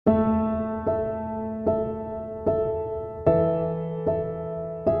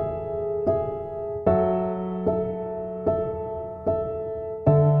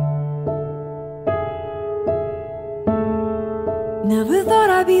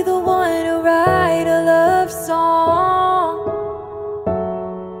be the one to write a love song.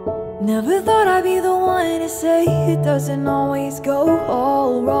 Never thought I'd be the one to say it doesn't always go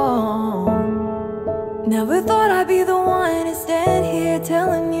all wrong. Never thought I'd be the one to stand here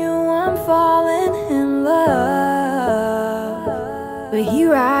telling you I'm falling in love. But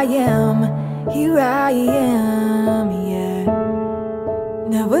here I am, yeah.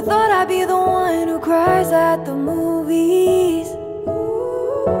 Never thought I'd be the one who cries at the movies.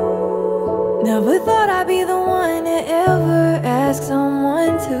 Never thought I'd be the one to ever ask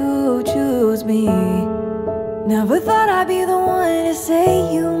someone to choose me. Never thought I'd be the one to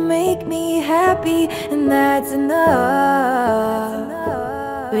say you make me happy and that's enough.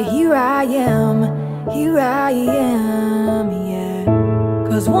 But here I am, yeah.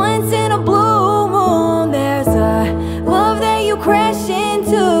 'Cause once in a blue moon there's a love that you crash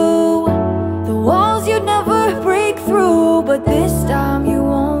into, the walls you'd never break through, but this time you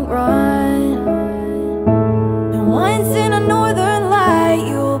won't run. And once in a northern light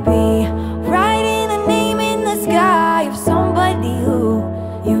you'll be writing a name in the sky of somebody who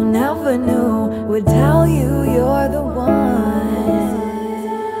you never knew would tell you you're the one.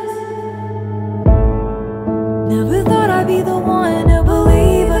 Never thought I'd be the one to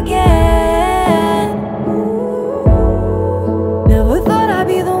believe again. Never thought I'd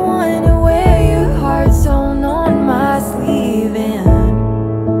be the one to wear your heart sewn on my sleeve.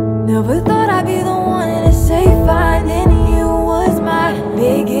 And never thought I'd be the one to say finding you was my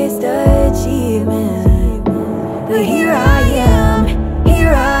biggest achievement. But here I am,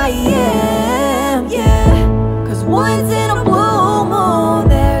 yeah. 'Cause once in a blue moon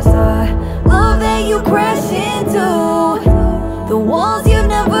there's a love that you crash into, the walls you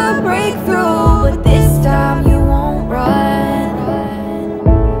never break through, but this time you won't run.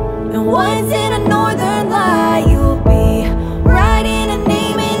 And once in a northern light you'll be writing a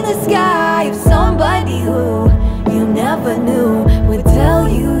name in the sky of somebody who you never knew would tell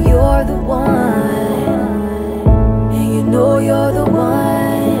you you're the one. And you know you're the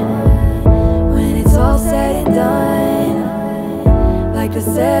one when it's all said and done. Like the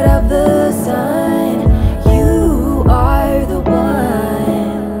set of the sun, you are the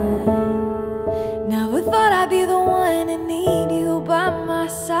one. Never thought I'd be the one to need you by my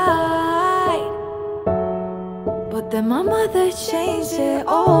side, but then my mother changed it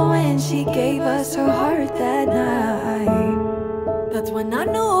all when she gave us her heart that night. That's when I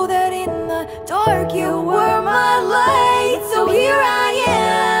knew that in the dark you were my light. So here I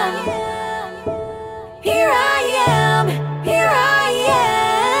am,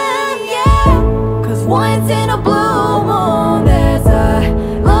 yeah. 'Cause once in a blue